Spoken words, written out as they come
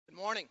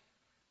Morning.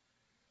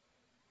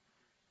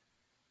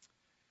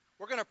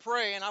 We're going to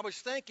pray, and I was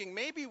thinking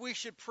maybe we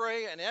should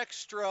pray an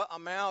extra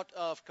amount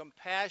of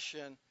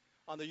compassion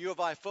on the U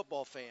of I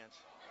football fans.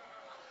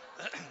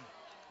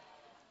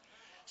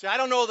 See, I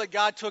don't know that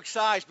God took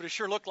sides, but it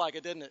sure looked like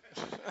it, didn't it?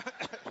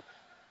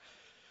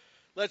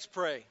 Let's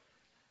pray.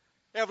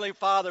 Heavenly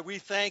Father, we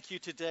thank you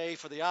today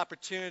for the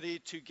opportunity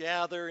to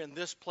gather in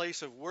this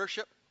place of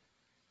worship,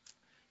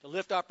 to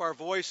lift up our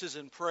voices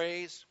in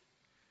praise.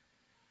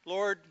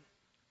 Lord,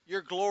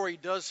 your glory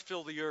does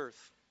fill the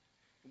earth.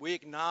 We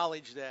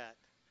acknowledge that.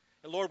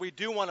 And Lord, we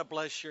do want to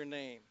bless your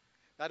name,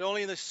 not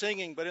only in the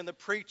singing, but in the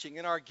preaching,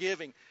 in our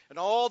giving, and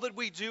all that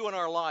we do in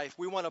our life.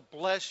 We want to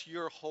bless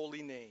your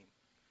holy name.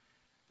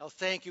 Now,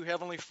 thank you,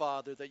 Heavenly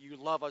Father, that you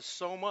love us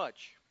so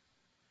much.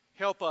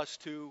 Help us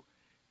to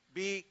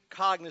be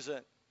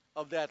cognizant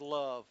of that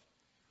love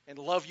and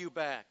love you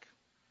back.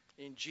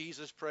 In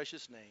Jesus'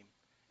 precious name,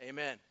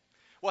 amen.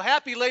 Well,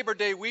 happy Labor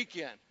Day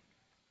weekend.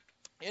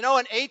 You know,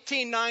 in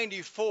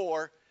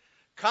 1894,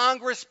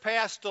 Congress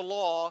passed a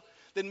law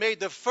that made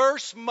the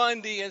first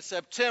Monday in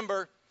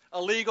September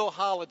a legal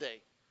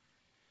holiday.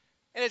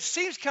 And it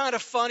seems kind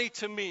of funny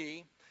to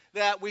me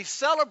that we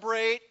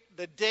celebrate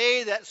the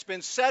day that's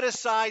been set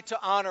aside to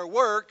honor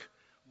work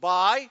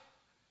by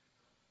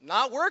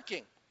not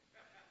working.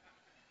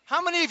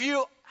 How many of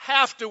you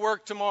have to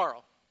work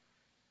tomorrow?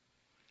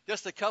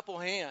 Just a couple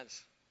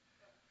hands.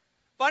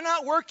 By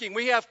not working,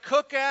 we have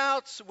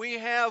cookouts, we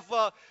have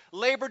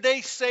Labor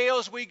Day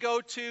sales we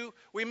go to.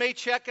 We may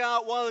check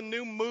out one of the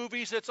new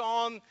movies that's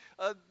on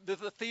the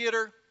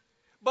theater,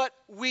 but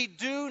we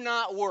do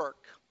not work.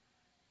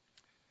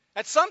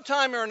 At some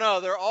time or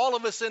another, all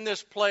of us in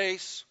this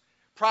place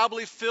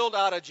probably filled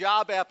out a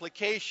job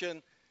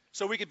application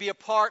so we could be a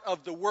part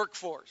of the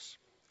workforce.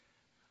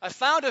 I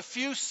found a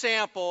few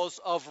samples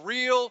of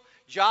real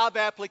job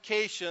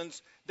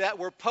applications that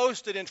were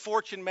posted in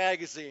Fortune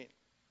magazine.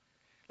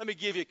 Let me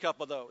give you a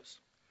couple of those.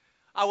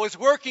 I was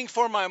working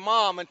for my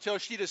mom until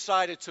she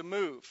decided to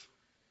move.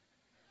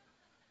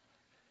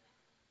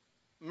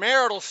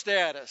 Marital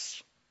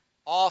status,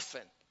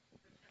 often.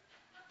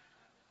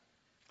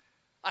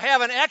 I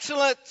have an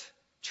excellent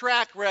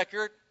track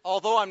record,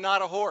 although I'm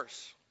not a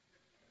horse.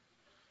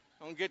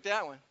 Don't get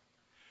that one.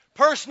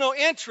 Personal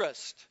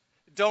interest,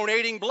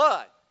 donating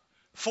blood.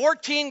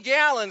 14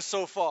 gallons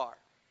so far.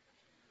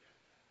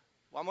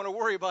 Well, I'm going to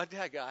worry about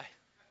that guy.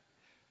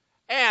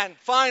 And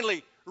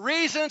finally,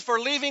 reasons for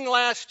leaving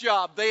last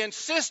job. They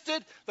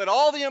insisted that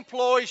all the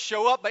employees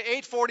show up by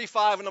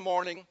 8:45 in the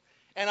morning,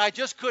 and I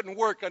just couldn't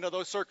work under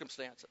those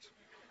circumstances.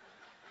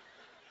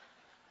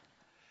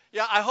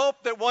 Yeah, I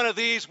hope that one of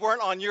these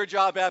weren't on your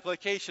job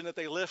application that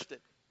they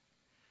lifted.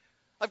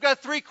 I've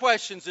got 3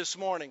 questions this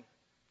morning,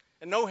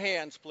 and no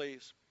hands,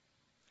 please.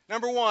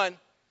 Number 1,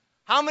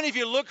 how many of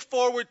you look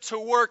forward to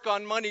work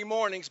on Monday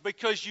mornings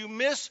because you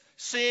miss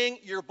seeing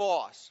your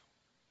boss?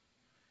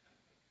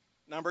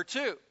 Number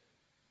 2,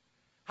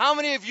 how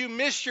many of you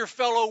miss your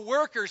fellow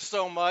workers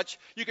so much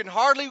you can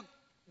hardly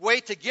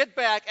wait to get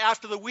back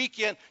after the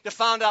weekend to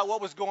find out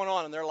what was going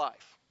on in their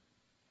life?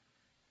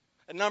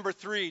 And number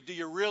 3, do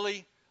you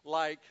really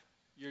like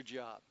your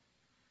job?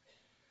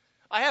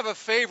 I have a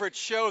favorite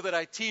show that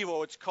I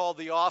TiVo. It's called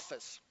The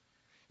Office.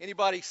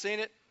 Anybody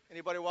seen it?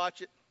 Anybody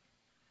watch it?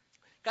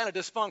 Kind of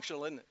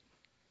dysfunctional, isn't it?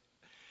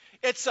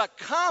 It's a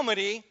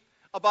comedy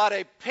about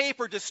a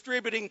paper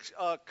distributing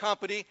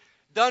company,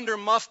 Dunder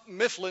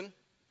Mifflin,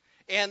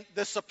 and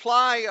the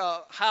supply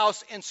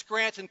house in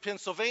Scranton,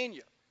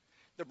 Pennsylvania,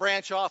 the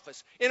branch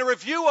office. In a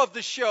review of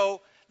the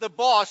show, the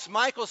boss,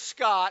 Michael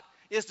Scott,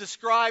 is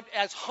described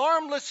as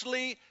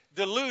harmlessly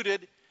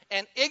deluded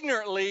and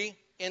ignorantly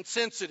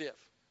insensitive.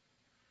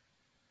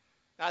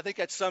 Now, I think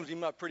that sums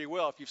him up pretty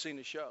well if you've seen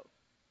the show.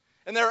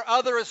 And there are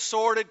other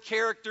assorted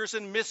characters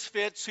and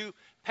misfits who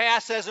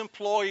pass as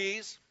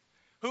employees,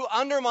 who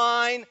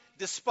undermine,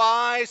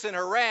 despise, and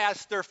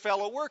harass their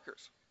fellow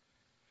workers.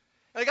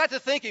 And I got to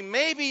thinking,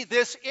 maybe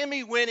this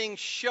Emmy-winning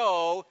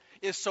show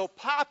is so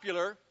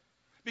popular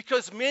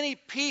because many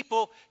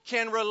people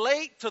can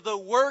relate to the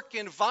work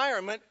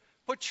environment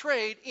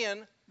portrayed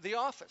in The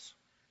Office.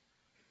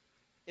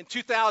 In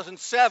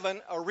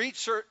 2007, a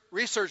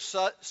research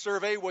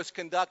survey was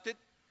conducted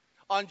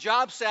on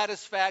job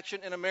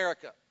satisfaction in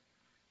America.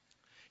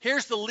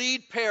 Here's the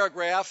lead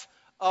paragraph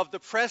of the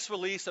press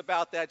release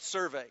about that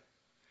survey.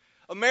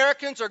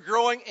 Americans are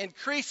growing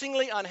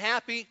increasingly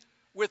unhappy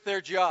with their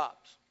jobs.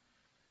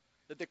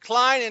 The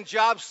decline in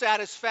job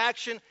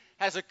satisfaction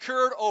has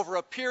occurred over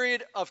a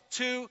period of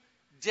 2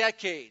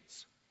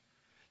 decades.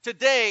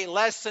 Today,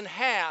 less than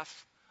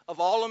half of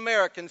all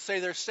Americans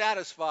say they're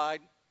satisfied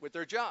with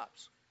their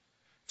jobs.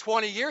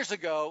 20 years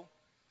ago,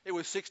 it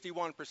was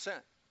 61%.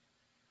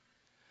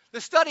 The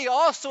study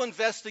also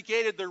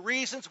investigated the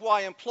reasons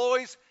why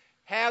employees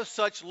have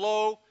such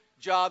low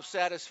job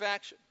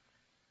satisfaction.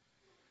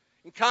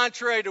 And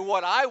contrary to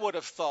what I would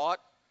have thought,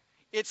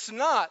 it's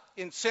not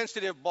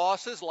insensitive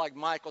bosses like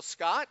Michael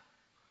Scott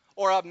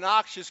or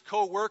obnoxious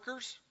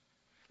co-workers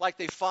like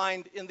they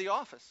find in The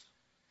Office.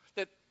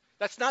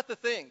 That's not the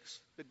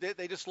things that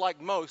they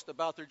dislike most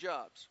about their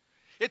jobs.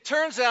 It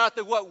turns out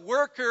that what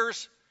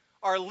workers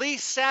are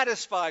least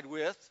satisfied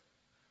with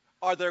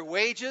are their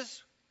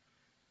wages,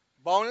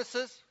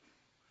 bonuses,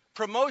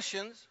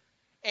 promotions,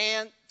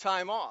 and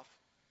time off.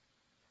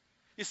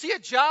 You see, a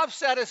job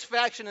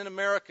satisfaction in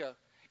America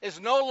is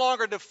no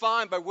longer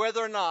defined by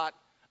whether or not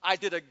I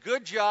did a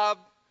good job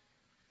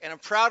and I'm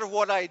proud of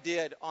what I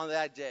did on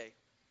that day.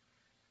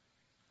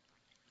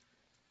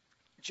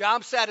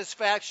 Job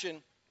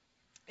satisfaction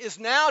is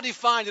now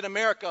defined in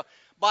America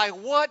by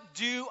what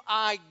do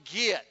I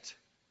get?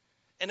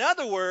 In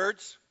other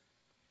words,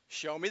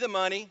 show me the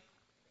money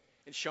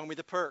and show me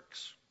the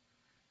perks.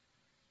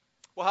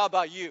 Well, how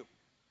about you?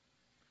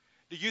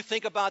 Do you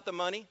think about the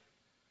money?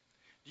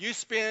 Do you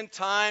spend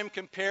time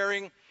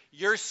comparing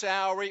your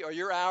salary or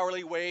your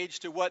hourly wage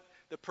to what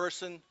the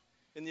person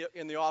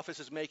in the office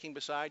is making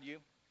beside you?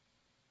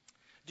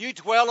 Do you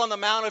dwell on the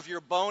amount of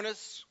your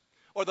bonus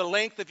or the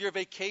length of your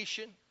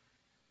vacation?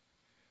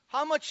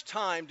 How much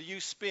time do you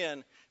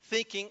spend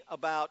thinking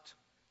about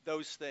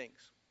those things?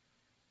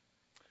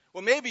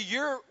 Well, maybe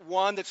you're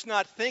one that's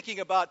not thinking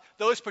about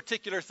those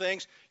particular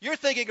things. You're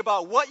thinking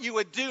about what you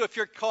would do if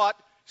you're caught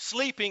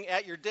sleeping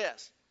at your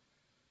desk.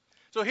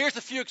 So here's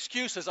a few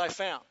excuses I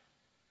found.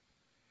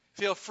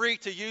 Feel free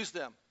to use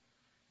them.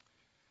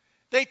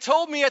 They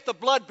told me at the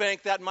blood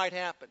bank that might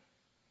happen.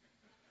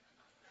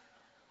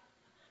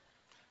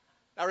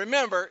 Now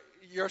remember,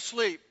 you're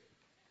asleep.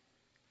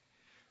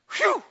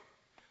 Whew!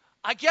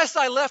 I guess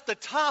I left the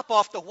top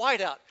off the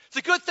whiteout. It's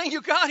a good thing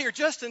you got here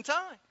just in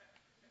time.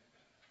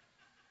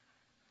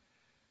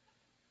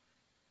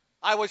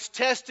 I was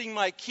testing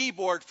my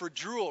keyboard for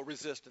drool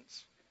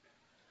resistance.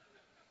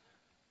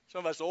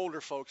 Some of us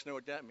older folks know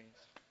what that means.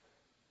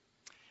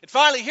 And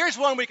finally, here's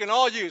one we can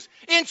all use.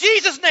 In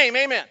Jesus' name,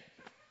 amen.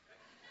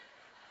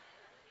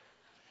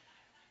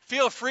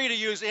 Feel free to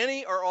use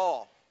any or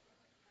all.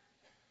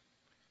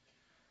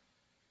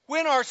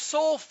 When our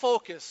sole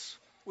focus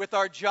with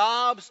our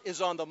jobs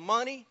is on the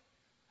money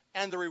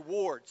and the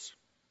rewards,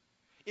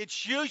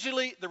 it's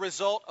usually the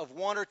result of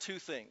one or two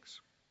things.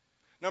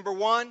 Number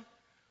one,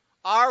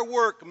 our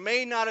work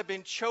may not have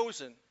been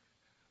chosen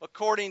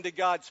according to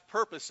God's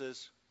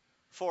purposes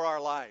for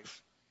our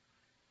life.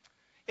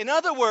 In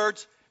other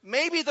words,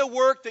 maybe the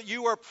work that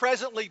you are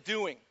presently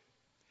doing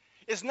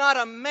is not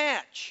a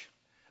match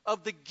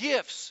of the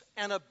gifts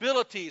and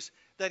abilities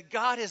that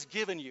God has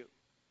given you.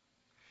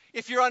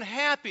 If you're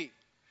unhappy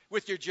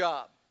with your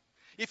job,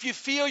 if you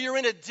feel you're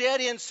in a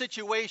dead-end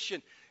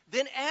situation,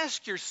 then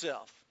ask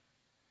yourself,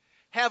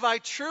 have I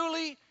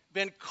truly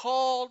been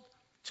called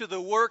to the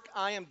work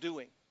I am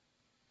doing?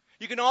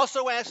 You can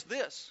also ask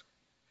this,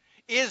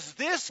 is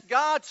this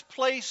God's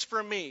place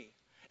for me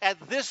at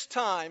this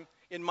time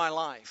in my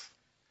life?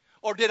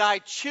 Or did I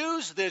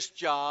choose this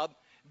job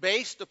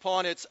based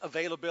upon its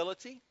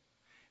availability,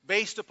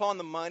 based upon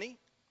the money,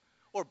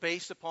 or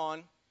based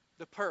upon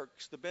the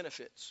perks, the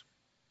benefits?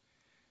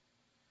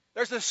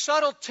 There's a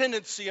subtle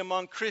tendency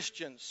among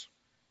Christians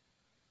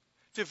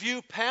to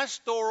view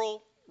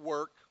pastoral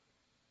work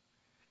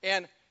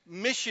and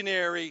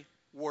missionary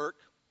work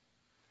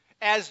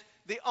as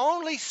the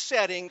only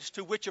settings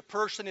to which a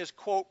person is,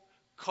 quote,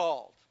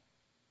 called.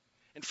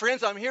 And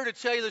friends, I'm here to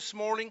tell you this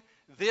morning,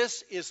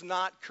 this is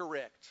not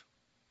correct.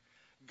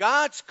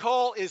 God's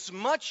call is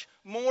much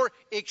more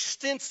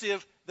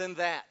extensive than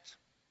that.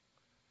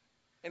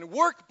 And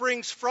work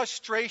brings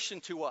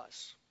frustration to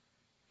us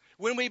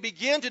when we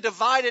begin to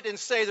divide it and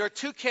say there are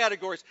two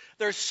categories.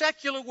 There's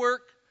secular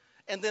work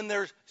and then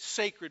there's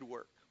sacred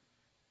work.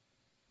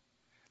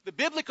 The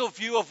biblical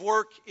view of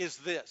work is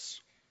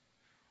this: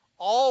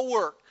 all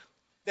work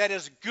that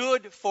is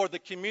good for the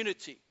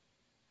community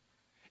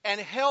and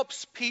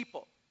helps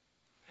people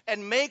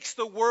and makes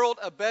the world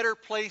a better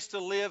place to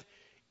live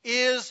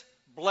is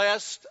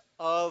blessed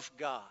of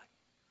God.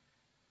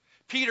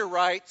 Peter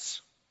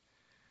writes,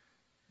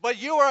 "But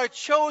you are a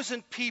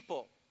chosen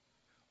people,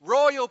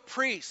 royal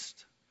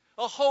priest,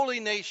 a holy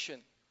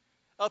nation,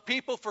 a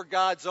people for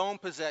God's own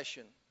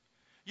possession.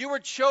 You were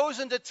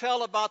chosen to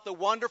tell about the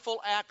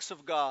wonderful acts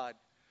of God,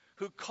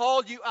 who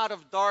called you out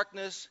of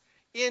darkness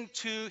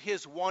into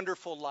his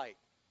wonderful light."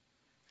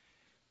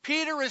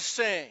 Peter is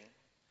saying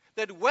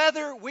that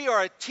whether we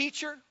are a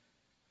teacher,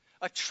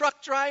 a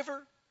truck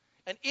driver,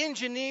 an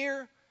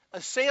engineer,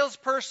 a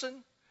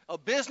salesperson, a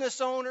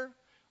business owner,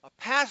 a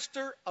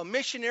pastor, a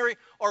missionary,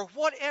 or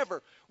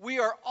whatever, we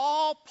are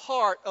all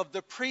part of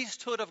the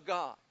priesthood of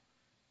God.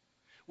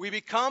 We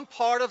become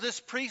part of this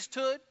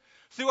priesthood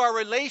through our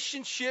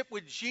relationship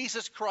with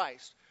Jesus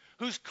Christ,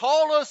 who's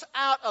called us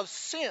out of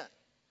sin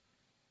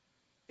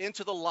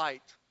into the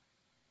light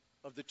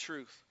of the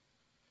truth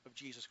of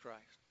Jesus Christ.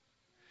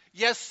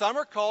 Yes, some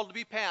are called to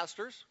be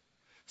pastors,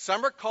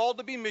 some are called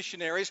to be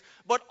missionaries,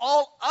 but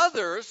all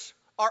others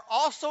are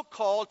also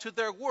called to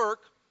their work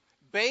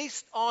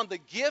based on the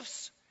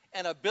gifts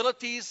and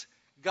abilities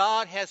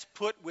God has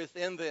put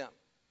within them.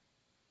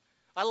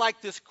 I like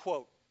this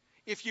quote: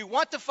 "If you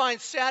want to find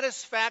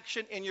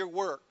satisfaction in your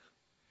work,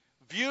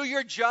 view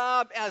your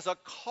job as a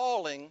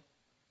calling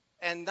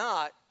and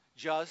not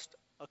just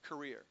a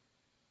career.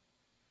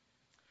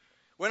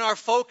 When our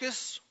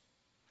focus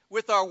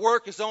with our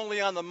work is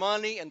only on the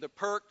money and the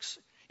perks,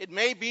 it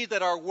may be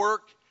that our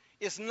work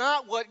is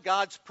not what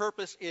God's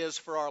purpose is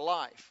for our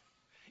life.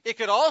 It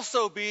could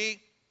also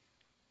be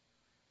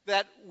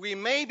that we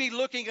may be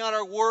looking at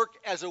our work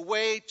as a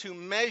way to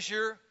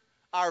measure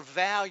our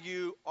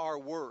value, our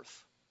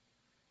worth.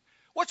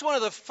 What's one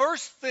of the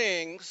first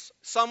things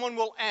someone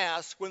will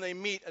ask when they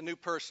meet a new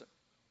person?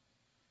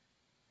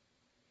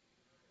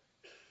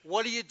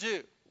 What do you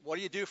do? What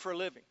do you do for a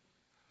living?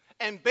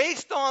 And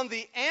based on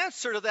the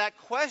answer to that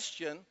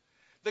question,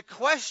 the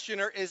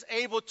questioner is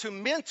able to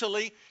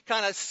mentally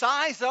kind of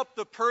size up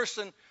the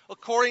person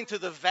according to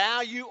the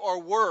value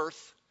or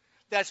worth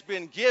that's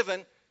been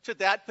given to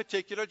that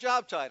particular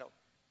job title.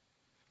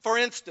 For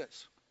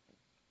instance,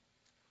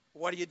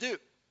 what do you do?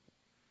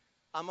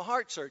 I'm a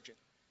heart surgeon.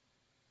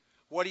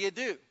 What do you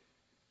do?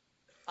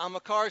 I'm a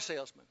car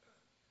salesman.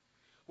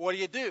 What do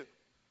you do?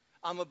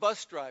 I'm a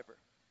bus driver.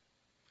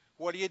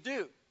 What do you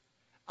do?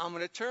 I'm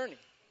an attorney.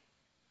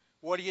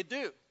 What do you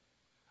do?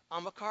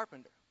 I'm a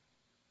carpenter.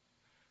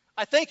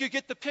 I think you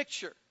get the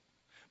picture.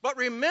 But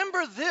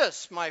remember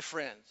this, my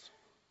friends.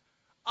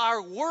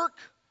 Our work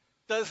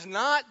does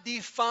not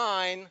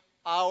define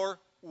our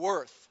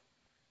worth.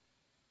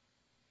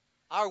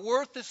 Our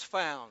worth is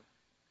found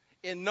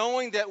in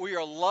knowing that we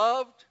are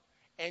loved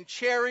and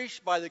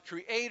cherished by the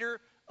Creator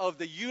of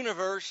the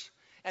universe,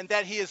 and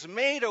that He has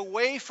made a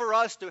way for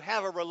us to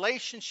have a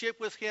relationship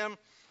with Him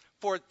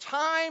for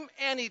time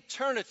and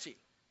eternity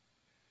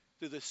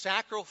through the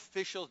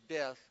sacrificial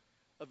death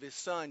of His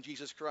Son,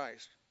 Jesus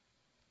Christ.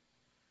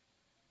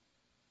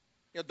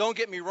 Don't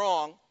get me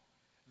wrong.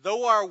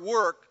 Though our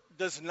work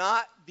does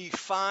not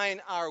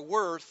define our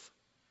worth,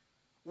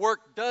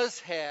 work does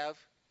have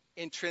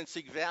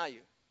intrinsic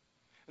value.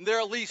 And there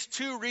are at least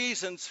two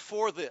reasons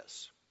for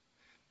this.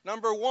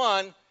 Number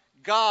one,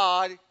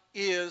 God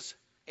is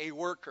a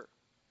worker.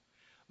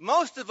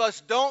 Most of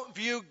us don't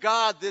view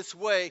God this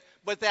way,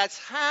 but that's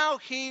how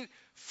He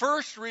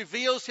first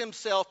reveals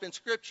Himself in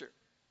Scripture.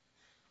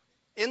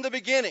 In the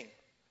beginning,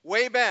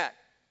 way back,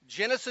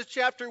 Genesis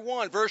chapter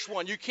 1, verse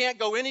 1. You can't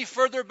go any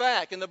further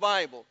back in the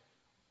Bible,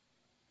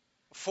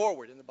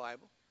 forward in the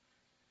Bible.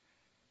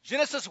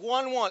 Genesis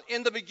 1:1.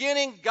 In the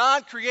beginning,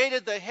 God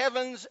created the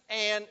heavens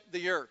and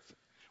the earth.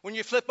 When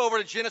you flip over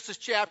to Genesis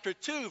chapter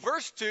 2,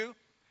 verse 2,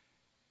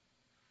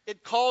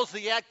 it calls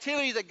the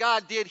activity that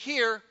God did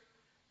here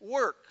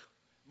work.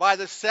 By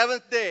the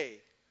seventh day,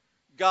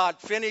 God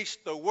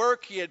finished the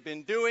work He had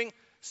been doing,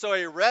 so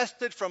He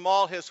rested from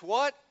all His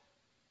what?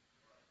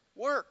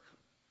 Work.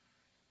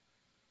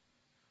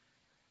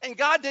 And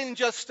God didn't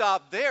just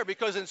stop there,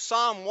 because in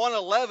Psalm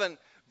 111,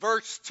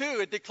 verse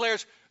 2, it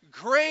declares,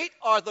 great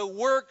are the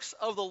works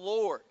of the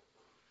Lord.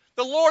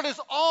 The Lord is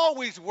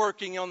always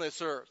working on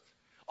this earth,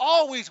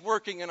 always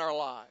working in our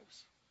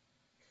lives.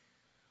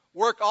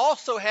 Work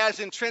also has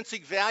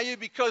intrinsic value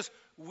because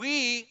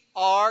we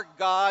are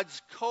God's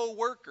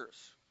co-workers.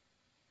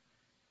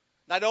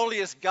 Not only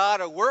is God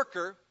a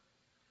worker,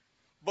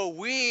 but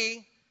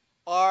we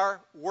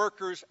are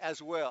workers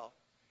as well.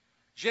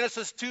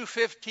 Genesis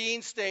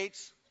 2:15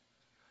 states,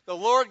 the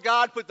Lord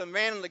God put the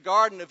man in the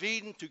Garden of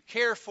Eden to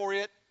care for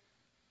it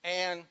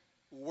and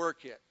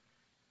work it.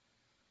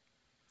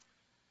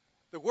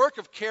 The work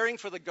of caring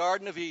for the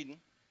Garden of Eden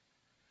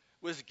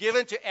was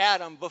given to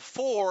Adam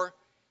before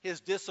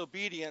his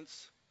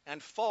disobedience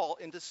and fall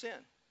into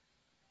sin.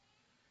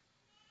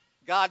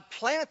 God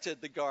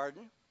planted the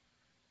garden,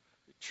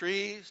 the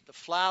trees, the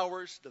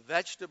flowers, the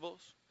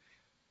vegetables.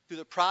 Through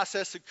the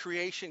process of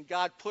creation,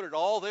 God put it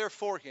all there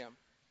for him.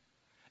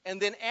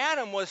 And then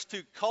Adam was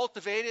to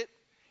cultivate it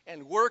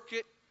and work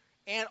it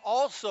and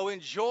also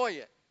enjoy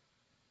it.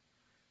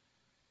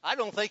 I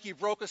don't think he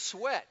broke a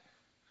sweat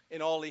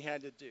in all he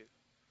had to do.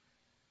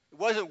 It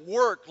wasn't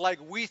work like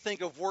we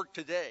think of work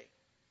today.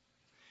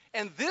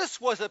 And this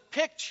was a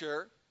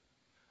picture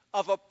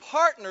of a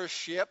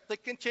partnership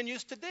that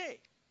continues today.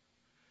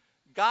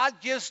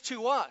 God gives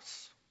to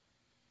us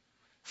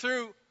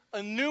through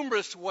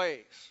numerous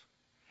ways.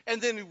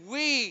 And then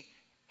we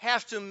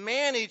have to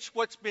manage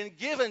what's been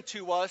given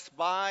to us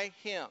by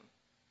Him.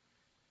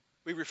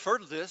 We refer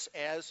to this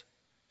as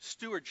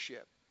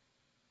stewardship.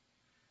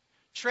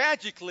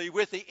 Tragically,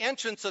 with the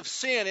entrance of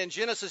sin in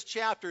Genesis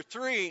chapter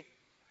 3,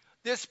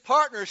 this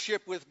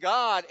partnership with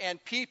God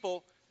and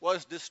people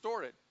was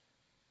distorted.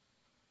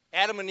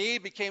 Adam and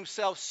Eve became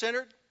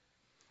self-centered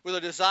with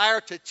a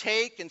desire to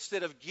take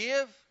instead of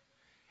give,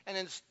 and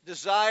a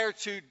desire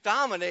to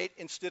dominate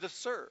instead of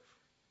serve.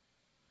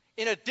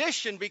 In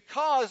addition,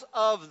 because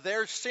of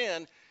their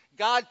sin,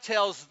 God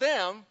tells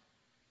them,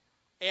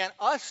 and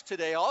us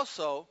today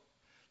also,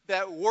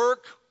 that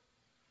work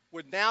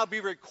would now be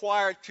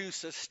required to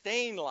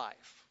sustain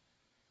life.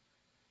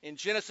 In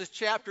Genesis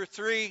chapter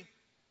 3,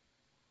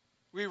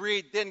 we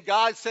read, then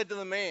God said to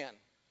the man,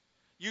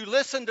 you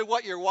listened to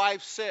what your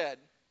wife said,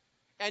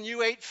 and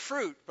you ate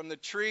fruit from the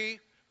tree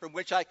from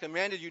which I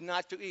commanded you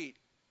not to eat.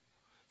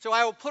 So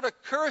I will put a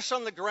curse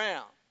on the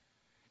ground,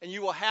 and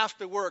you will have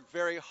to work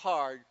very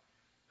hard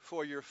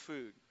for your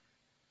food.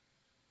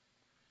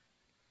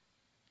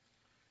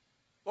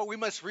 What we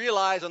must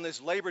realize on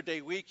this Labor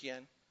Day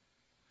weekend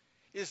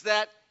is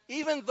that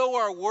even though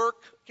our work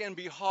can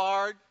be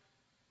hard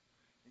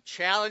and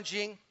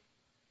challenging,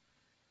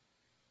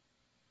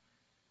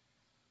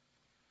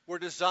 we're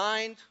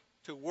designed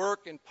to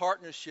work in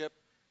partnership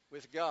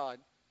with God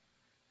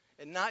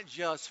and not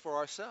just for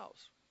ourselves.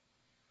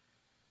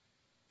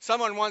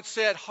 Someone once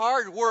said,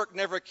 hard work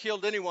never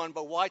killed anyone,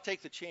 but why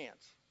take the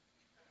chance?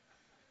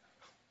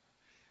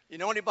 You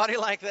know anybody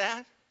like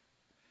that?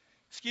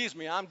 Excuse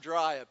me, I'm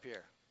dry up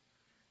here.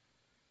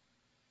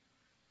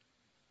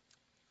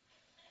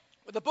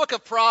 With the book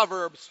of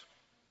Proverbs,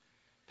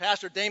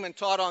 Pastor Damon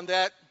taught on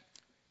that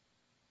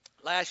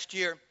last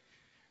year.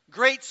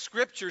 Great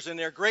scriptures in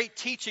there, great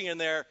teaching in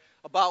there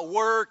about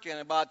work and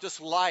about just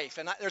life.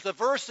 And there's a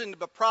verse in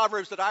the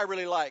Proverbs that I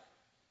really like.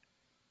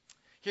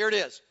 Here it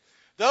is.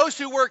 Those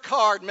who work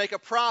hard make a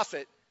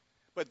profit,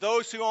 but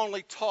those who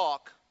only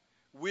talk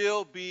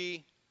will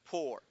be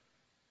poor.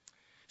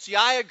 See,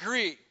 I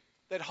agree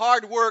that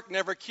hard work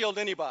never killed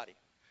anybody.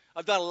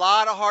 I've done a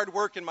lot of hard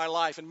work in my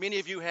life, and many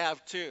of you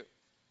have too.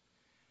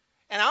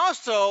 And I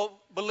also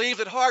believe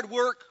that hard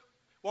work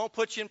won't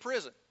put you in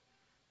prison.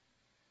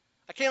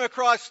 I came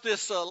across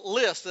this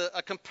list,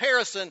 a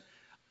comparison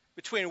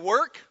between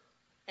work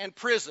and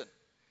prison.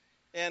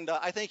 And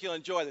I think you'll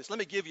enjoy this. Let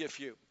me give you a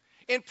few.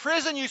 In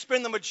prison, you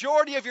spend the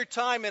majority of your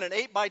time in an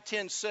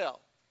 8x10 cell.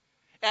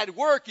 At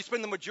work, you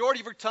spend the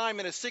majority of your time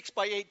in a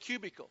 6x8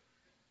 cubicle.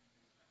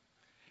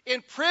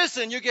 In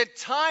prison, you get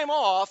time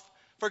off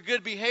for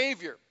good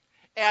behavior.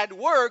 At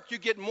work, you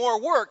get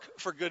more work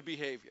for good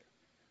behavior.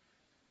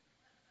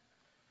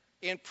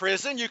 In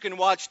prison, you can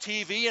watch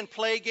TV and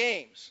play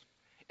games.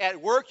 At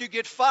work, you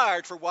get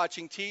fired for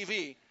watching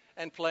TV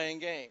and playing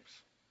games.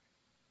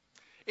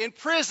 In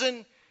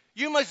prison,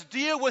 you must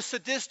deal with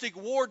sadistic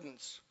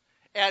wardens.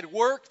 At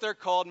work, they're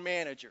called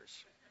managers.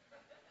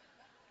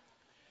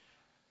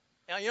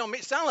 Now,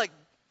 it sounds like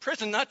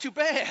prison not too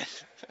bad.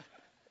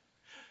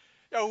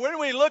 When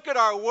we look at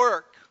our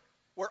work,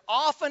 we're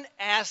often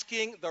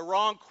asking the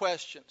wrong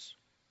questions.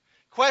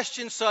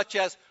 Questions such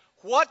as,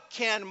 what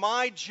can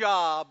my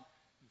job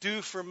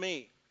do for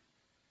me?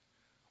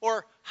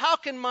 Or how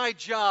can my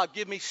job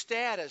give me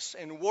status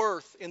and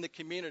worth in the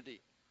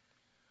community?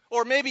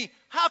 Or maybe,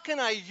 how can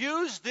I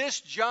use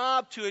this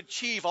job to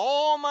achieve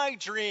all my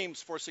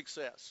dreams for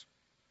success?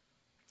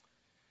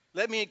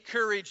 Let me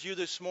encourage you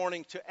this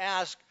morning to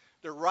ask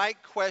the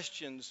right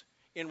questions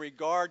in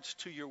regards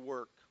to your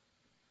work.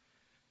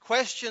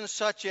 Questions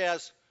such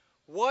as,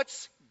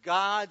 what's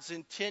God's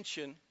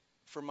intention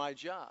for my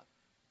job?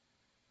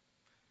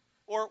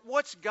 Or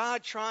what's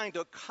God trying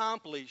to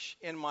accomplish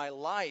in my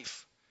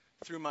life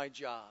through my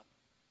job?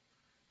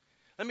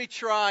 Let me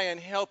try and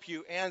help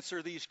you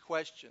answer these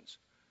questions.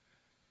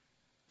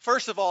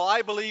 First of all,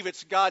 I believe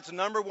it's God's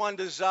number one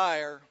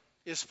desire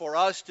is for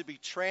us to be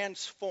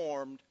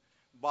transformed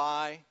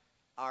by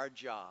our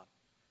job.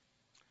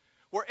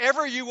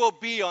 Wherever you will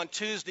be on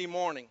Tuesday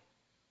morning,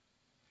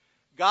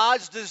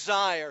 God's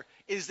desire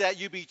is that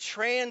you be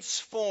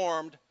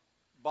transformed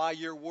by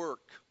your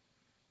work.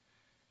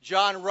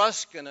 John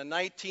Ruskin, a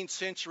 19th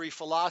century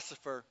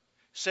philosopher,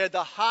 said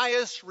the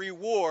highest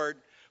reward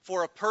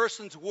for a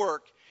person's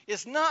work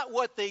is not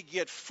what they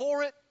get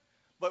for it,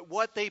 but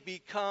what they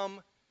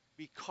become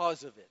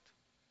because of it.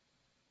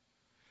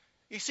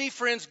 You see,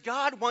 friends,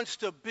 God wants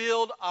to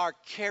build our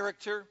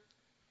character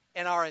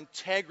and our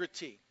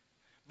integrity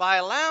by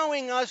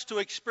allowing us to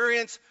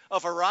experience a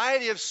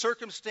variety of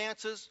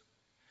circumstances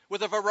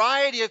with a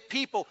variety of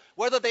people,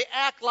 whether they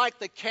act like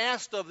the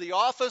cast of The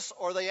Office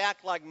or they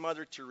act like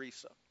Mother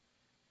Teresa.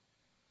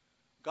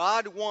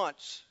 God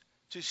wants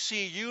to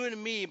see you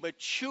and me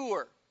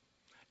mature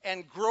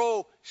and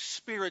grow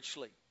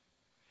spiritually.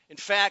 In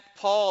fact,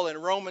 Paul in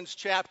Romans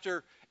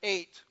chapter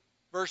 8,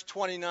 verse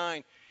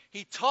 29,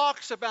 he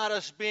talks about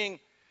us being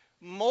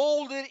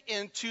molded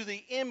into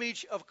the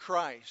image of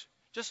Christ,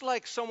 just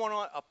like someone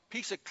on a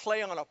piece of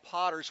clay on a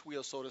potter's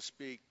wheel, so to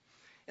speak.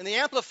 And the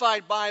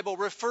Amplified Bible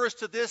refers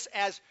to this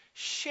as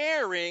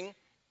sharing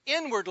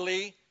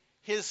inwardly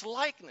his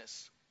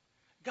likeness.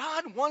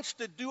 God wants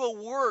to do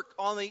a work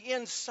on the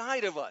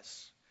inside of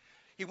us.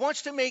 He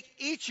wants to make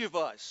each of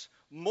us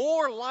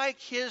more like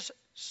his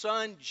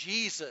Son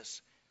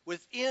Jesus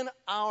within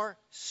our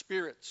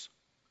spirits.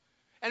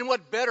 And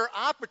what better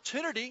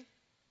opportunity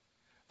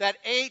that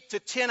 8 to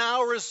 10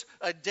 hours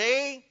a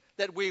day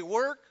that we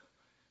work,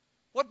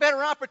 what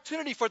better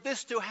opportunity for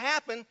this to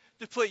happen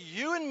to put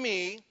you and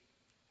me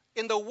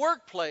in the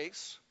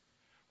workplace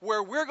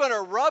where we're going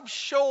to rub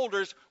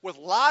shoulders with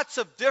lots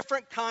of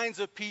different kinds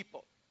of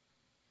people.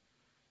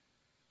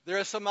 There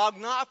are some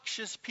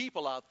obnoxious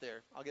people out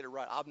there. I'll get it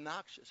right.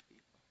 Obnoxious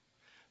people.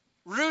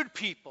 Rude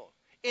people.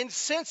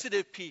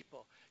 Insensitive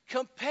people.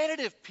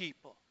 Competitive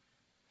people.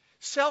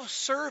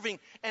 Self-serving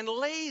and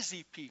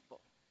lazy people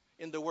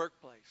in the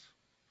workplace.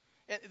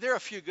 And there are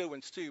a few good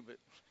ones too, but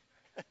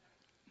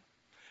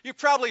you've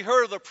probably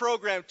heard of the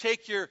program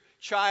Take Your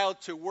Child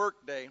to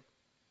Work Day.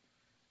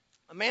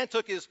 A man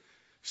took his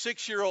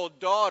 6-year-old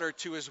daughter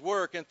to his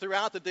work, and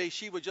throughout the day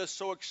she was just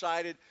so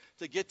excited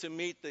to get to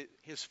meet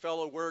his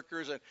fellow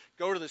workers and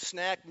go to the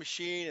snack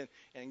machine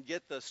and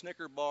get the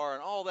Snicker bar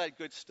and all that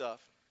good stuff.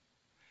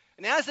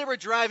 And as they were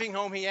driving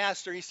home, he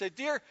asked her, he said,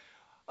 "Dear,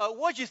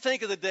 what'd you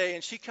think of the day?"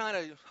 And she kind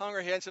of hung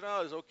her head and said, "Oh,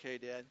 it was okay,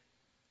 Dad."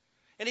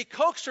 And he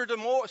coaxed her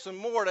some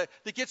more to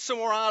get some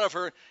more out of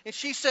her. And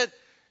she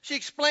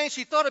explained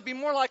she thought it'd be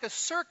more like a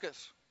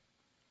circus.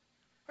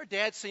 Her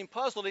dad seemed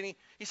puzzled, and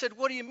he said,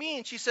 "What do you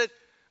mean?" She said,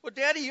 "Well,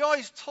 Daddy, you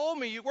always told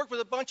me you worked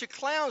with a bunch of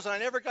clowns, and I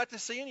never got to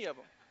see any of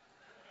them."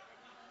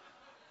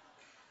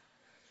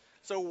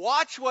 So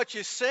watch what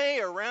you say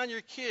around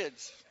your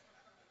kids.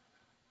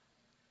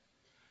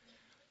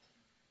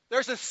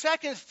 There's a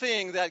second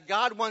thing that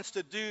God wants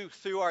to do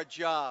through our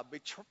job.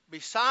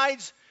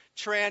 Besides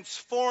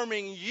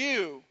transforming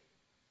you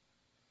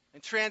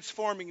and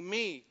transforming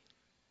me,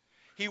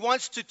 He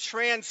wants to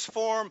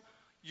transform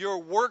your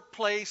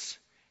workplace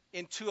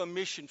into a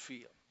mission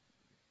field.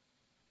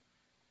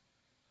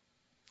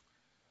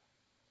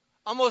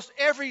 Almost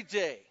every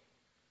day,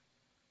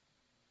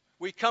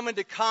 we come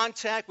into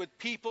contact with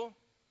people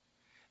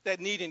that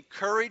need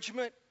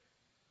encouragement,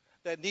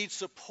 that need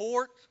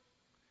support,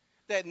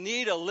 that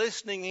need a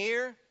listening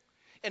ear,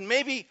 and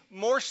maybe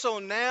more so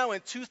now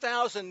in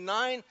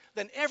 2009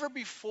 than ever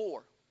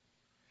before.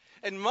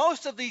 And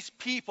most of these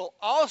people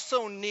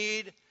also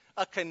need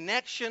a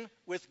connection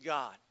with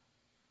God.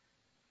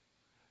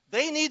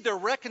 They need the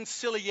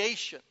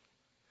reconciliation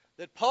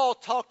that Paul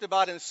talked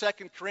about in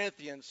 2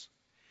 Corinthians.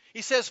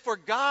 He says, "For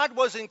God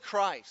was in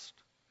Christ,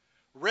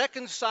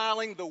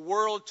 reconciling the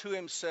world to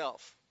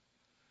himself,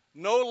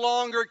 no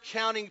longer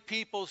counting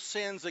people's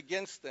sins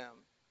against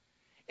them.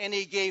 And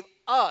he gave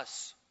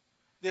us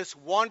this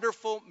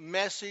wonderful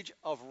message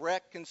of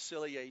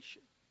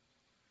reconciliation."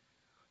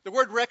 The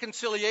word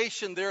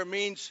reconciliation there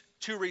means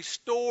to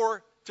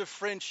restore to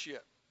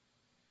friendship.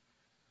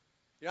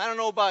 I don't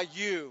know about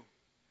you,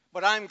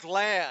 but I'm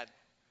glad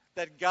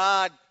that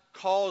God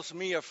calls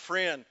me a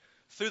friend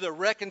through the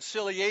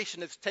reconciliation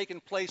that's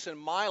taken place in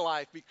my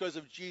life because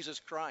of Jesus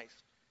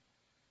Christ.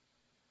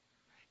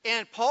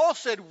 And Paul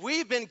said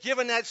we've been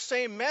given that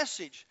same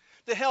message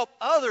to help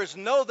others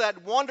know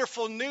that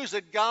wonderful news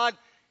that God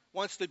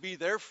wants to be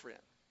their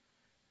friend.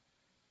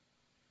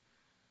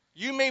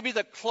 You may be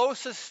the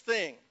closest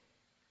thing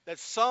that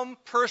some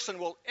person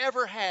will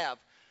ever have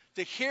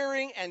to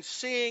hearing and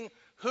seeing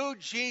who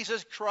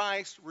Jesus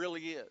Christ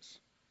really is.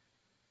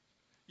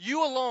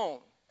 You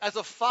alone, as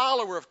a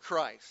follower of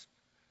Christ,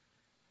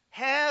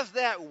 have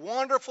that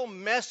wonderful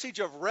message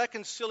of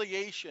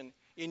reconciliation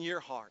in your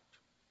heart.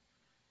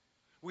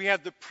 We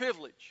have the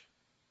privilege,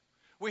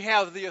 we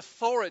have the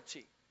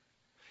authority,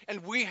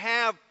 and we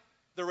have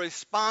the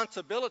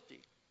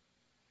responsibility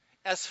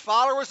as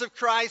followers of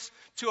Christ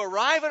to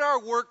arrive at our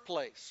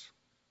workplace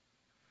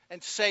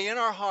and say in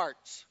our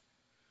hearts,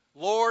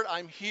 "Lord,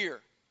 I'm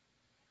here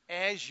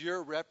as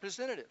your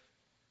representative."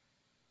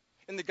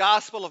 In the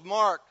Gospel of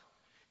Mark,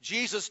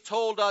 Jesus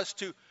told us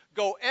to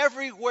go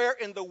everywhere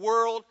in the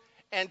world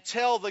and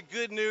tell the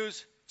good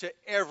news to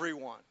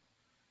everyone.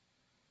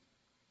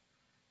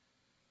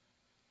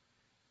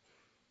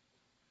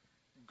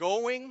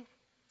 Going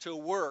to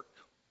work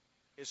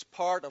is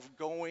part of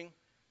going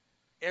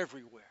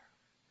everywhere.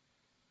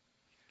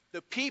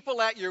 The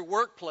people at your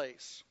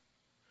workplace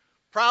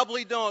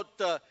probably don't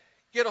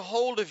get a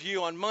hold of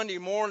you on Monday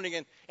morning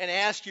and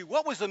ask you,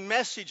 "What was the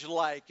message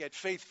like at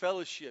Faith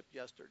Fellowship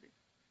yesterday?"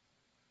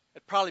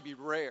 It'd probably be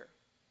rare.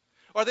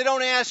 Or they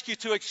don't ask you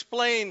to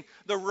explain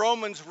the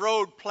Romans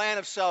Road plan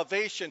of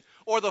salvation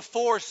or the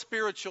 4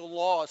 spiritual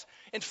laws.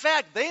 In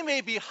fact, they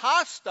may be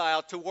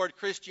hostile toward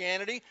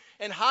Christianity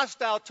and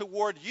hostile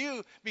toward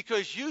you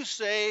because you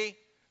say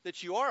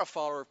that you are a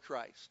follower of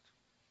Christ.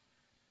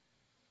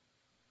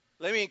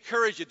 Let me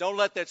encourage you, don't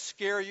let that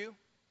scare you.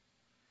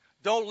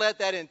 Don't let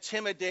that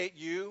intimidate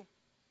you.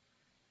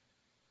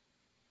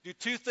 Do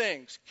 2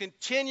 things.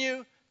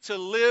 Continue to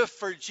live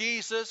for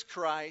Jesus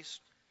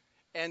Christ.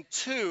 And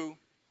 2,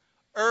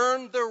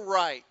 earn the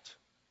right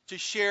to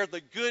share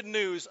the good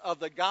news of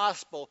the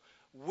gospel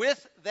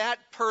with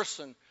that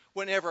person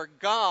whenever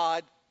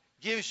God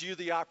gives you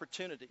the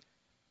opportunity.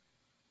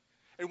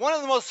 And one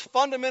of the most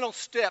fundamental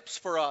steps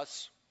for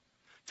us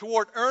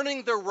toward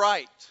earning the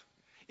right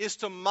is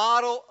to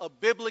model a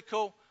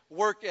biblical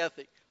work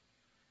ethic.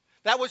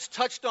 That was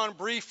touched on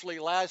briefly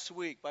last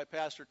week by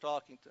Pastor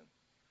Talkington.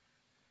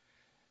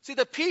 See,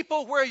 the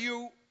people where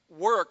you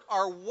work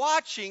are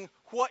watching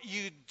what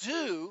you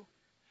do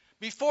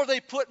before they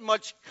put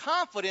much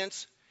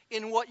confidence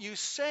in what you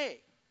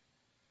say.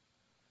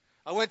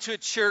 I went to a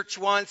church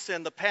once,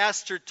 and the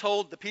pastor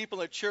told the people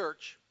in the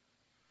church,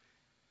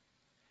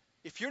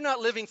 "If you're not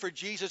living for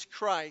Jesus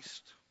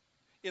Christ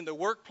in the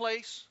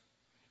workplace,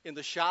 in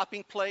the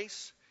shopping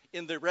place,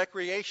 in the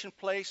recreation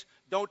place,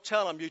 don't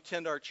tell them you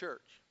attend our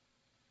church."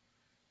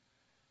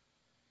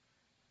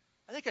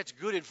 I think that's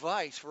good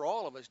advice for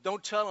all of us.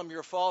 Don't tell them you're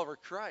a follower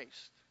of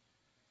Christ.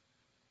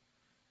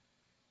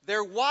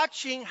 They're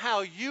watching how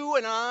you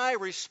and I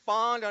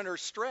respond under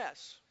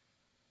stress.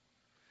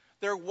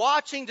 They're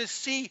watching to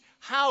see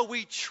how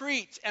we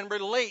treat and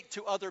relate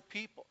to other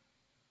people.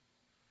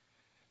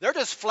 They're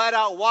just flat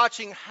out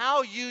watching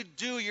how you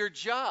do your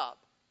job.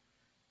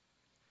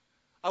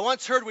 I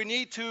once heard we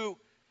need to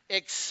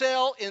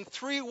excel in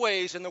 3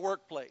 ways in the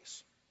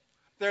workplace.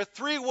 There are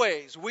 3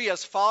 ways we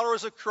as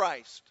followers of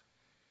Christ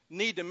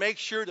need to make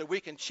sure that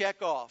we can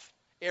check off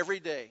every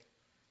day,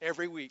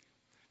 every week.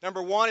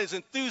 Number 1 is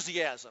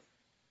enthusiasm.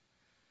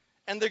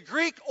 And the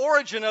Greek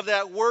origin of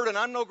that word, and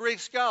I'm no Greek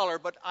scholar,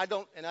 but I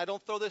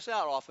don't throw this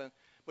out often,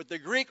 but the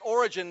Greek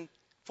origin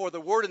for the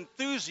word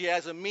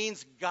enthusiasm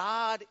means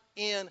God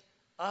in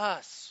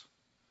us.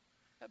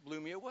 That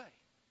blew me away.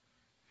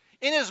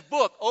 In his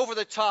book, Over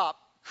the Top,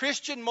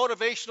 Christian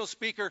motivational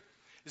speaker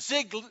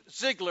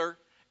Ziglar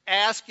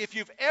asked if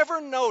you've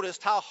ever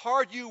noticed how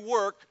hard you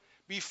work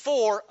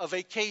before a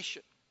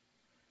vacation.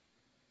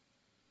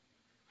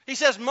 He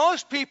says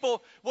most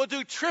people will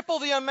do triple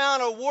the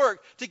amount of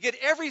work to get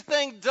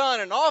everything done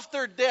and off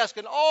their desk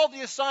and all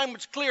the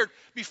assignments cleared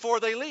before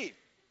they leave.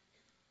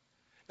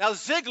 Now,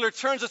 Ziglar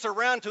turns this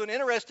around to an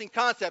interesting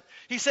concept.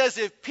 He says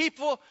if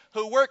people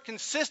who work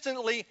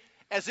consistently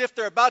as if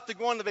they're about to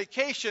go on the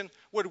vacation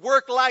would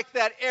work like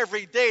that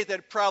every day,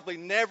 they'd probably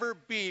never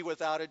be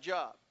without a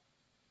job.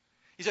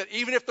 He said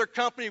even if their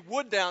company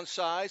would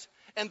downsize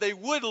and they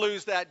would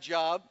lose that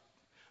job,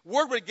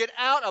 word would get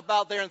out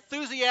about their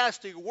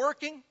enthusiastic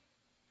working,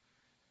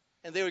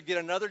 and they would get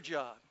another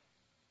job.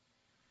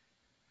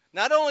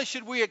 Not only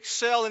should we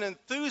excel in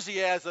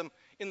enthusiasm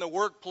in the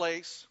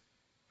workplace,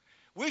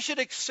 we should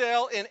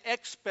excel in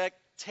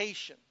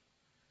expectation.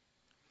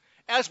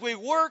 As we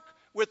work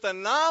with the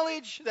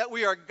knowledge that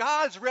we are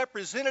God's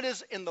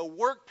representatives in the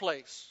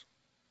workplace,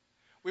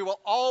 we will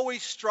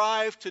always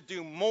strive to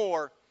do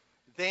more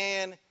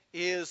than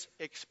is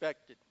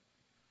expected.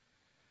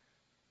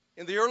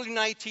 In the early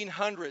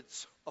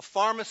 1900s, a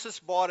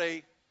pharmacist bought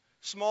a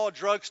small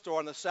drugstore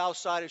on the south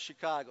side of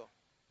Chicago.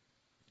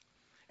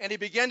 And he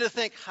began to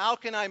think, how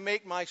can I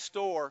make my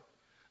store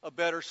a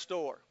better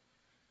store?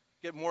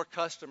 Get more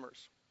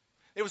customers.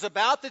 It was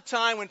about the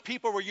time when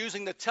people were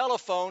using the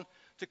telephone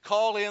to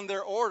call in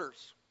their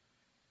orders.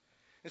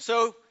 And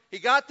so he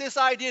got this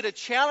idea to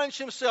challenge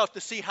himself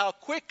to see how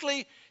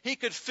quickly he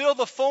could fill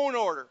the phone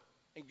order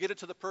and get it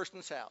to the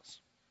person's house.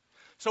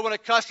 So when a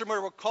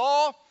customer would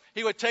call,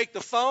 he would take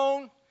the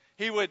phone,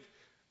 he would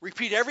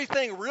repeat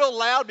everything real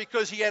loud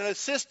because he had an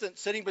assistant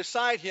sitting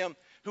beside him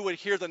who would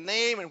hear the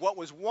name and what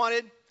was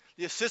wanted.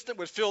 The assistant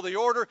would fill the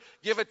order,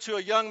 give it to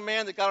a young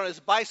man that got on his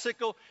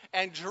bicycle,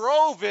 and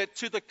drove it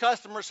to the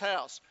customer's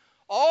house.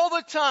 All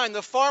the time,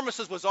 the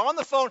pharmacist was on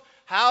the phone,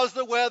 how's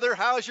the weather,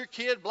 how's your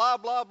kid, blah,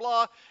 blah,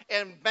 blah,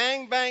 and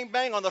bang, bang,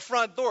 bang on the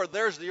front door,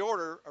 there's the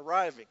order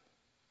arriving.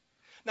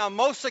 Now,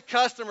 most of the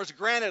customers,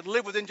 granted,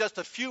 live within just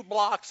a few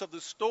blocks of the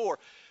store,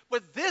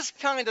 but this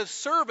kind of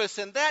service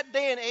in that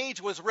day and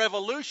age was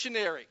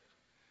revolutionary.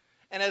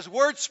 And as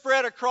word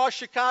spread across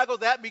Chicago,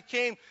 that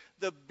became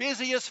the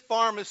busiest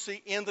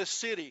pharmacy in the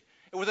city.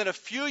 And within a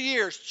few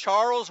years,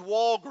 Charles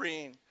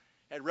Walgreen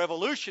had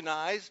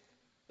revolutionized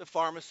the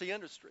pharmacy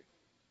industry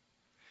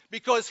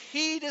because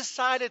he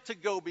decided to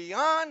go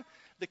beyond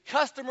the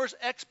customer's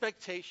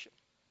expectation.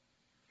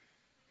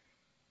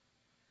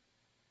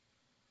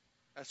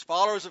 As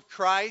followers of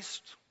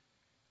Christ,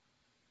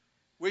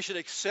 we should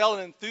excel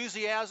in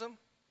enthusiasm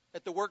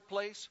at the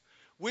workplace.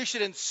 We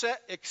should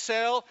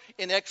excel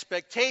in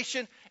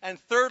expectation. And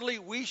thirdly,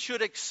 we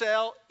should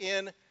excel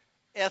in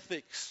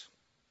ethics.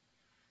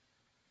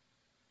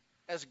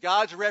 As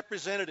God's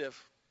representative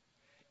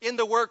in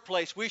the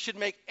workplace, we should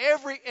make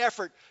every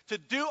effort to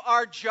do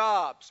our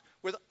jobs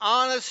with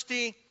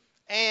honesty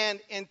and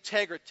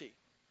integrity.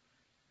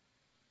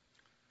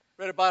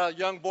 I read about a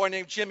young boy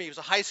named Jimmy. He was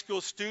a high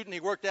school student. He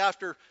worked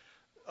after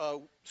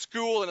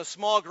school in a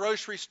small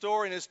grocery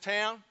store in his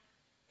town.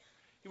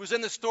 He was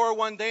in the store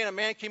one day and a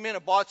man came in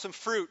and bought some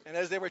fruit. And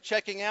as they were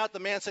checking out, the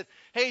man said,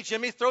 "Hey,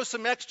 Jimmy, throw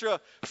some extra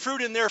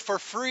fruit in there for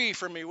free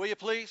for me, will you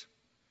please?"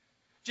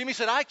 Jimmy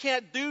said, "I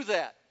can't do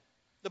that."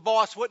 The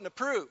boss wouldn't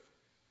approve.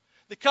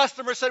 The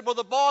customer said, "Well,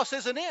 the boss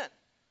isn't in."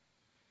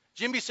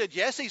 Jimmy said,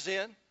 "Yes, he's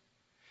in.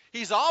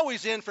 He's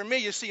always in for me.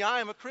 You see, I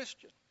am a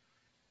Christian."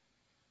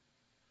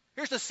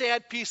 Here's the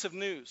sad piece of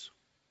news.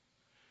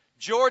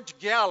 George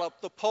Gallup,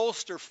 the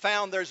pollster,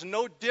 found there's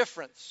no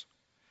difference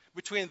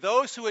between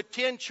those who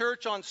attend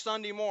church on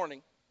Sunday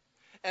morning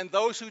and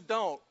those who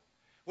don't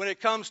when it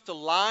comes to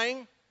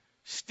lying,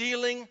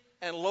 stealing,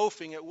 and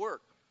loafing at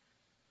work.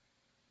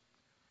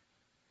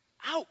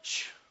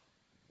 Ouch.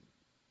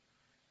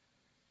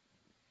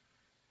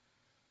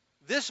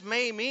 This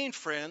may mean,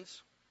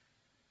 friends,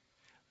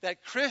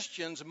 that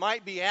Christians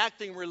might be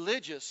acting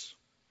religious,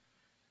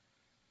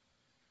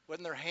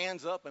 putting their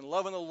hands up and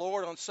loving the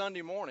Lord on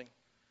Sunday morning,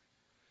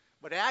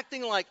 but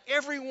acting like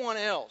everyone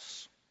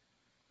else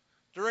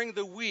during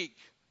the week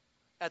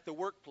at the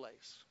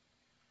workplace.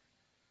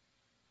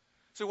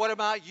 So what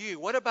about you?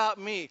 What about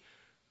me?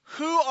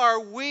 Who are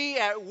we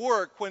at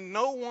work when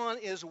no one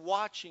is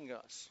watching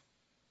us?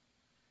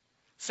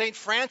 St.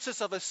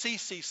 Francis of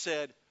Assisi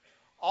said,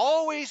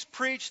 "Always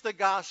preach the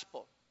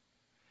gospel,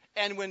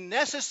 and when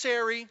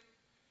necessary,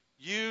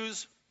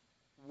 use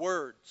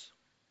words.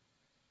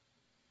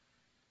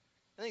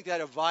 I think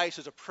that advice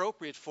is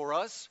appropriate for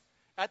us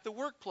at the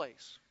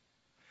workplace.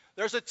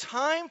 There's a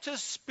time to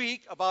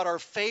speak about our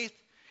faith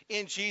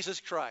in Jesus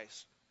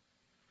Christ,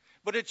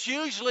 but it's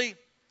usually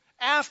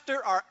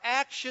after our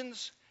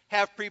actions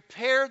have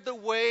prepared the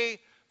way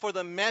for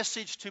the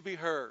message to be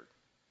heard.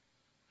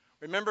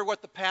 Remember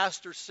what the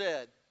pastor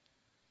said.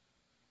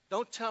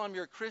 Don't tell them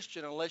you're a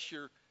Christian unless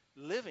you're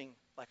living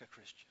like a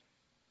Christian.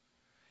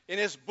 In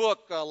his book,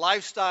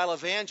 Lifestyle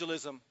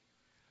Evangelism,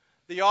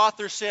 the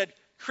author said,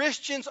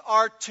 Christians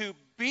are to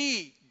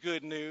be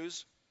good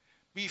news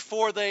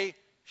before they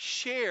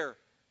share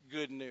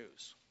good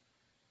news.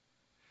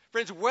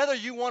 Friends, whether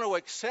you want to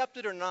accept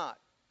it or not,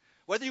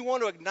 whether you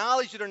want to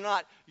acknowledge it or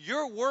not,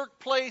 your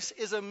workplace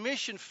is a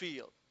mission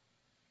field.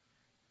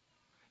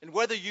 And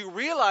whether you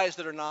realize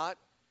it or not,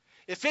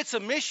 if it's a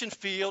mission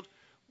field,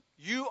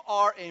 you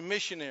are a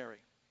missionary.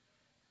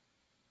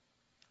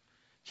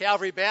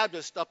 Calvary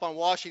Baptist up on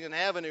Washington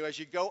Avenue, as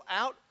you go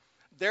out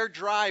their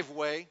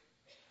driveway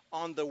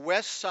on the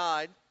west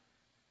side,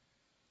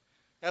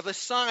 have a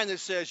sign that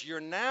says, you're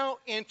now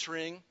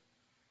entering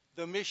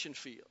the mission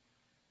field.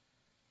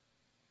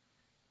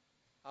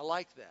 I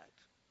like that.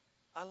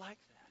 I like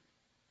that.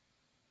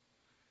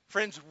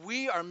 Friends,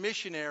 we are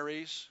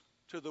missionaries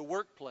to the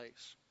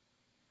workplace.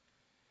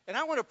 And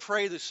I want to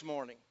pray this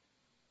morning.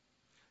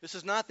 This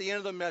is not the end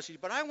of the message,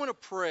 but I want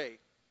to pray,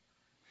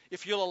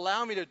 if you'll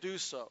allow me to do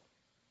so.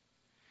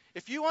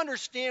 If you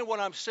understand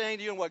what I'm saying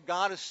to you and what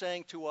God is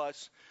saying to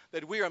us,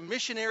 that we are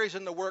missionaries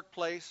in the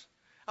workplace,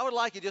 I would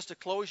like you just to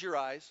close your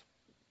eyes.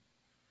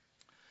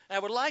 And I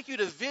would like you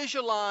to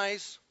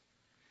visualize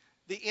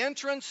the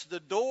entrance, the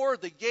door,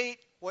 the gate,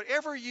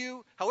 however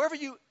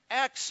you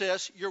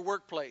access your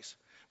workplace,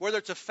 whether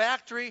it's a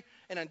factory,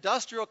 an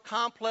industrial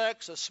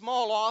complex, a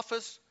small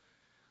office,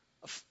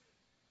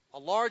 a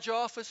large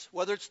office,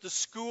 whether it's the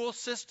school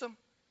system.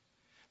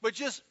 But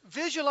just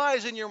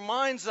visualize in your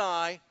mind's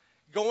eye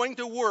going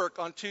to work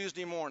on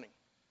Tuesday morning.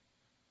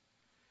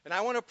 And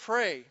I want to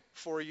pray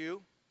for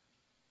you.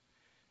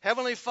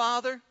 Heavenly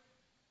Father,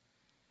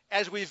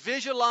 as we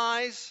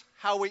visualize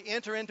how we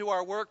enter into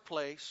our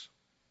workplace,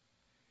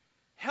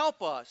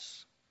 help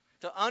us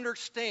to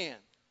understand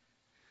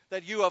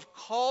that you have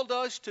called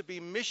us to be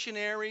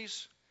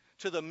missionaries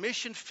to the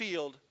mission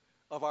field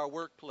of our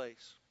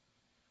workplace.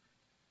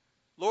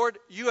 Lord,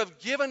 you have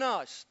given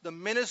us the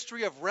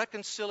ministry of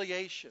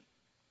reconciliation,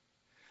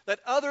 that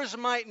others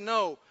might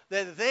know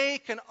that they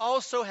can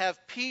also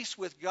have peace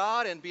with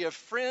God and be a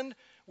friend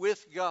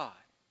with God.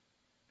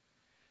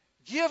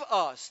 Give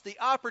us the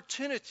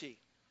opportunity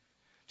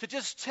to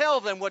just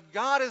tell them what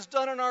God has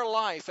done in our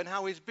life and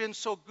how He's been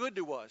so good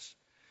to us.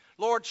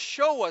 Lord,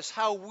 show us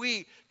how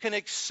we can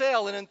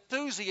excel in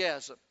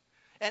enthusiasm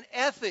and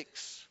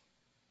ethics.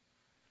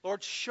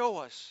 Lord, show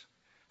us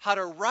how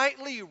to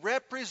rightly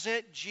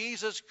represent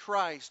Jesus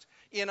Christ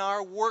in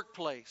our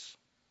workplace.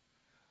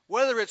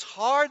 Whether it's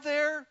hard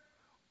there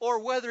or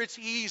whether it's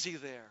easy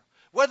there.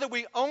 Whether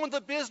we own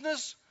the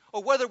business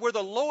or whether we're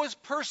the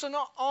lowest person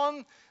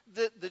on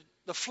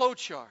the flow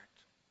chart.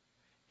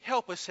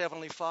 Help us,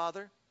 Heavenly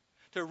Father,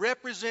 to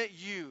represent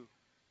you,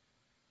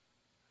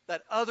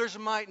 that others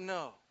might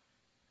know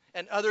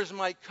and others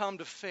might come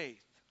to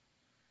faith.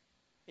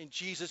 In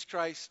Jesus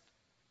Christ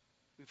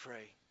we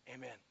pray.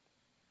 Amen.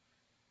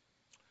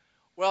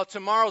 Well,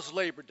 tomorrow's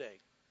Labor Day.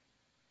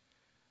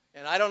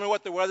 And I don't know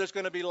what the weather's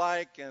going to be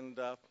like, and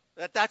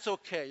that's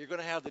okay. You're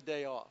going to have the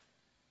day off.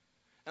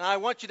 And I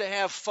want you to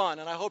have fun,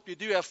 and I hope you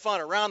do have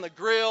fun around the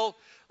grill,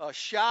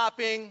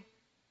 shopping,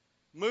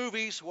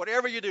 movies,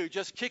 whatever you do,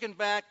 just kicking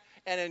back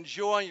and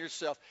enjoying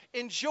yourself.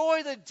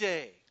 Enjoy the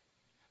day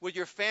with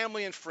your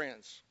family and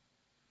friends.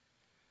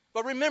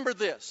 But remember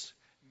this,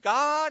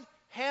 God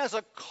has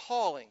a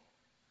calling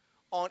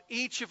on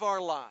each of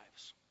our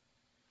lives.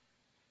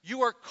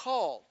 You are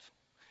called.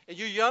 And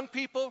you young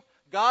people,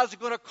 God's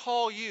going to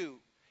call you.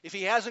 If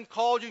He hasn't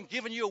called you and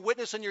given you a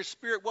witness in your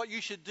spirit what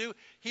you should do,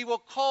 He will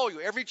call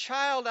you. Every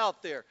child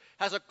out there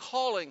has a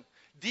calling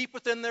deep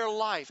within their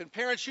life. And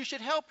parents, you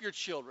should help your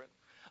children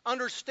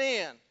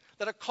understand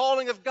that a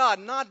calling of God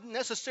not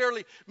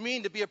necessarily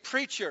mean to be a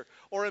preacher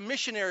or a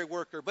missionary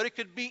worker, but it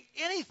could be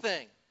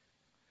anything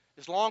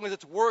as long as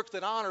it's work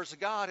that honors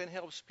God and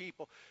helps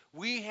people.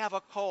 We have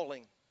a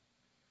calling.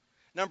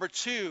 Number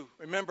two,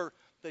 remember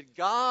that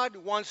God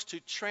wants to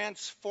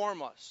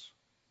transform us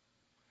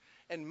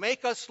and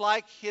make us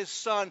like His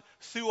Son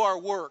through our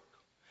work.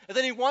 And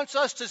then He wants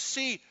us to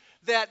see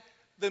that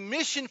the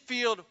mission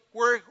field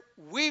where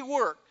we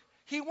work,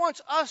 He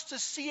wants us to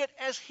see it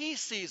as He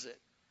sees it.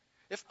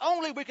 If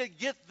only we could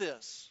get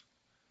this.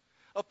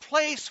 A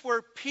place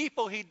where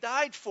people He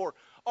died for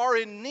are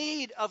in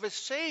need of a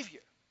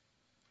Savior,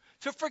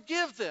 to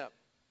forgive them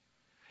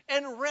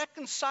and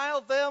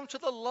reconcile them to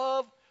the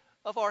love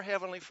of our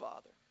Heavenly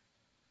Father.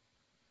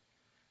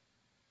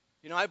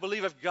 You know, I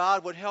believe if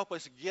God would help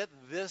us get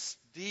this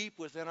deep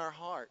within our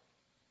heart,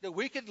 that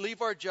we could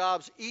leave our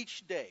jobs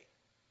each day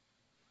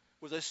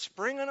with a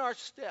spring in our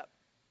step,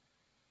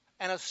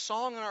 and a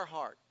song in our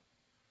heart,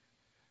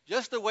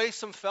 just the way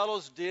some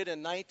fellows did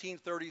in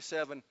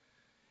 1937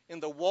 in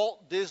the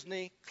Walt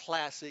Disney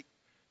classic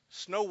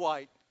Snow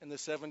White and the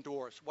Seven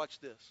Dwarfs. Watch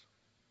this.